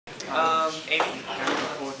Amy?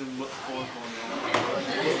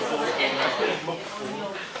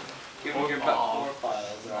 Give me your back 4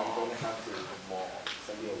 files, and I'm going to have to the mall.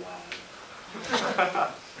 Send me a line.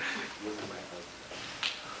 Using my husband.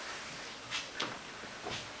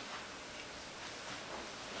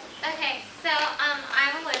 Okay, so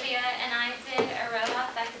I'm Olivia, and I did a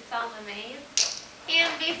robot that could solve a maze. And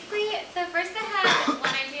basically, so first I had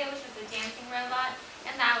one idea, which was a dancing robot,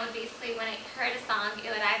 and that would basically, when it heard a song, it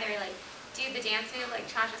would either like do the dance move, like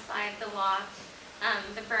cha-cha slide, the walk,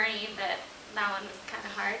 the Bernie, that one was kind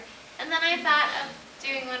of hard. And then I thought of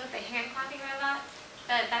doing one with a hand clapping robot,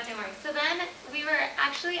 but that didn't work. So then we were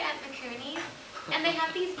actually at McCooney's, and they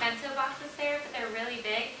have these bento boxes there, but they're really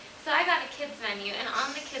big. So I got a kids menu, and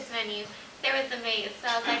on the kids menu, there was a maze. So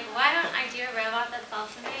I was like, why don't I do a robot that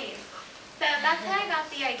solves a maze? So that's how I got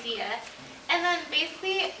the idea. And then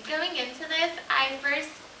basically, going into this, I first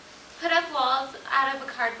put up walls out of a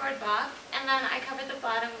cardboard box, and then I covered the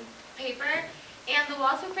bottom paper, and the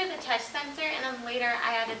walls were for the touch sensor, and then later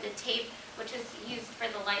I added the tape, which is used for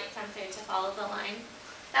the light sensor to follow the line.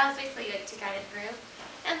 That was basically it to guide it through.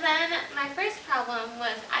 And then my first problem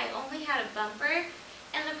was I only had a bumper,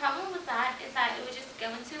 and the problem with that is that it would just go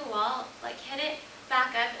into a wall, like hit it,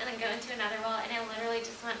 back up, and then go into another wall, and it literally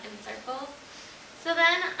just went in circles. So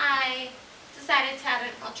then I decided to add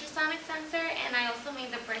an ultrasonic sensor, and I also made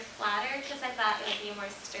the brick flatter because I thought it would be more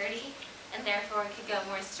sturdy, and therefore it could go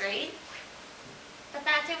more straight. But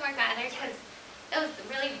that didn't work either because it was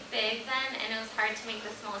really big then, and it was hard to make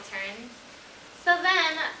the small turns. So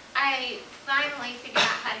then I finally figured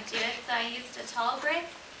out how to do it, so I used a tall brick,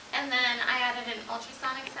 and then I added an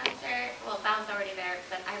ultrasonic sensor. Well, that was already there,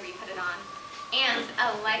 but I re-put it on. And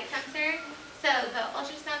a light sensor. So the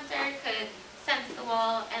ultrasensor could sense the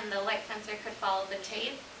wall, and the light sensor could follow the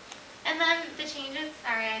tape. And then the changes,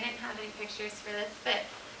 sorry, I didn't have any pictures for this, but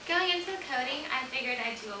going into the coding, I figured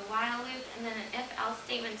I'd do a while loop, and then an if-else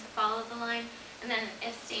statement to follow the line, and then an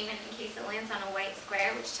if statement in case it lands on a white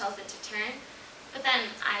square, which tells it to turn. But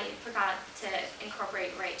then I forgot to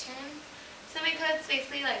incorporate right turns. So my code's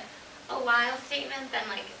basically like a while statement, then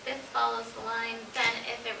like this follows the line, then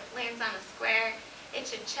if it lands on a square, it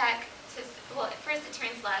should check to, well, first it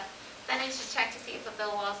turns left, then it should check to see if the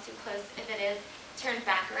wall's too close. If it is, turn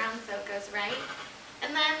back around so it goes right.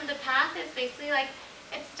 And then the path is basically like,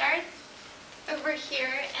 it starts over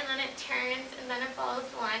here, and then it turns, and then it follows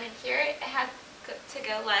the line, and here it has to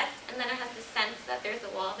go left, and then it has to sense that there's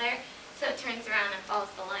a wall there, so it turns around and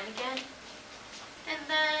follows the line again. And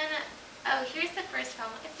then, oh, here's the first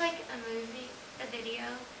problem. It's like a movie, a video.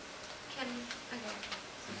 Okay.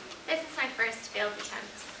 This is my first failed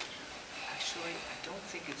attempt. Actually, I don't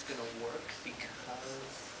think it's going to work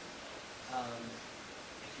because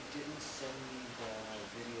if you didn't send me the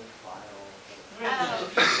video file. Oh.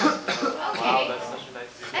 Okay. Wow, that's such a nice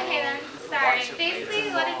video. Okay then, sorry. Basically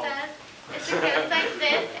what it does is it goes like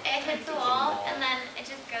this, it hits a wall, and then it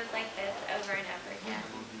just goes like this over and over again.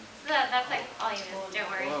 So that's like all you miss, don't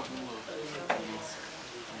worry.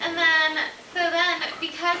 And then,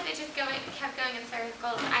 because it just kept going in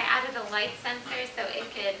circles, I added a light sensor so it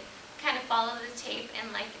could kind of follow the tape and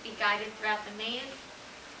like be guided throughout the maze.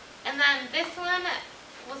 And then this one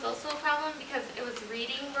was also a problem because it was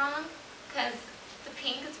reading wrong, because the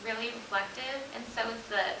pink is really reflective, and so is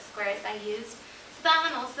the squares I used. So that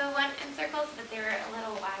one also went in circles, but they were a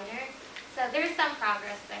little wider. So there's some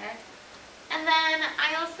progress there. And then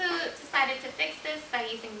I also decided to fix this by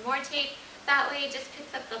using more tape. That way it just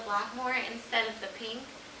picks up the black more instead of the pink.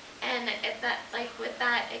 And with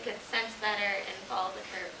that, it could sense better and follow the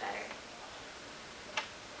curve better.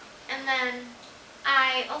 And then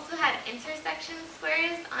I also had intersection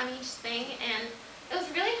squares on each thing, and it was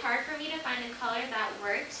really hard for me to find a color that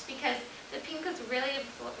worked because the pink was really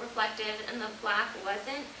reflective and the black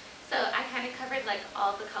wasn't. So I kind of covered like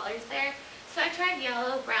all the colors there. So I tried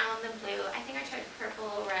yellow, brown, then blue. I think I tried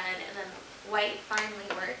purple, red, and then white finally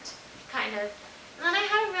worked, kind of. And then I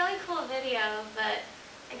had a really cool video, but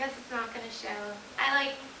I guess it's not going to show.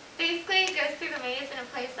 Basically it goes through the maze in a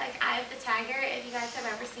place like Eye of the Tiger, if you guys have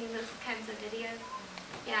ever seen those kinds of videos.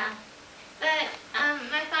 Yeah. But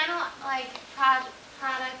my final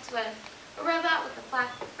product was a robot with a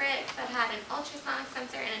black brick that had an ultrasonic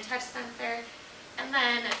sensor and a touch sensor. And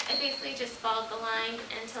then it basically just followed the line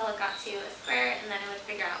until it got to a square, and then it would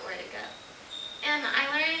figure out where to go. And I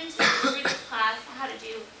learned through this class how to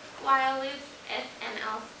do while loops, if and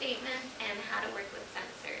else statements, and how to work with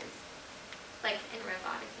sensors, like in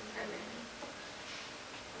robotics and programming.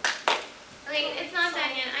 Wait, it's not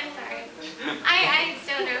done yet, I'm sorry. I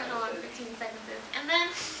don't know how long 15 seconds is. And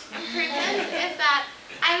then improvements is that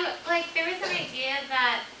There was an idea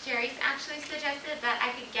that Jerry's actually suggested that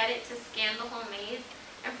I could get it to scan the whole maze,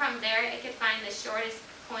 and from there it could find the shortest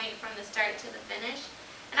point from the start to the finish.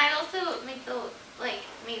 And I'd also make the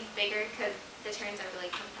maze bigger because the turns are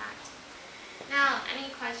really compact. Now,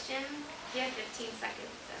 any questions? You have 15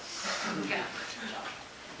 seconds, so go.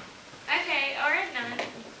 Okay, or none.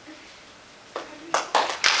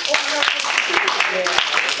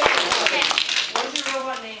 Okay. What is your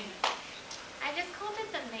robot name? I just called it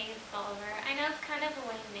the maze solver. I know it's kind of a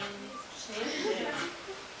lame name.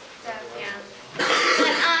 So yeah.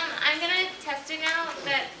 But I'm gonna test it now,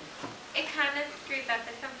 but it kind of screws up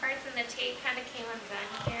at some parts and the tape kind of came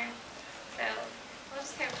undone here. So we'll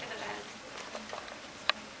just hope for the best.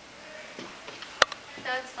 So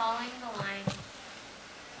it's following the line.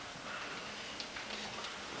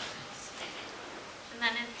 And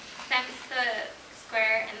then it sends the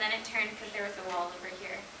square and then it turned because there was a wall over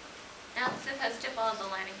here. Now it's supposed to follow the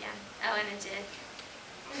line again. Oh, and it did.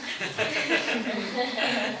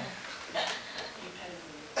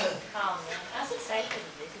 Oh man, that's exciting.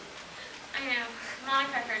 I know.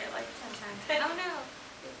 Monica heard it like 10 times. Oh no.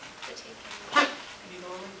 It's the tape.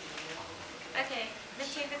 Okay. The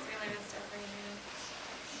tape is really messed up right now.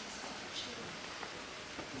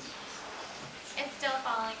 It's still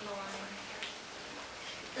following the line.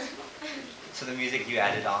 So the music you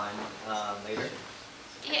added on later?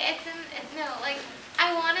 Yeah,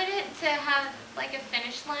 I wanted it to have like a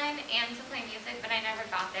finish line and to play music, but I never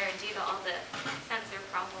got there due to all the sensor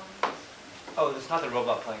problems. Oh, it's not the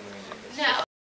robot playing the music. It's No.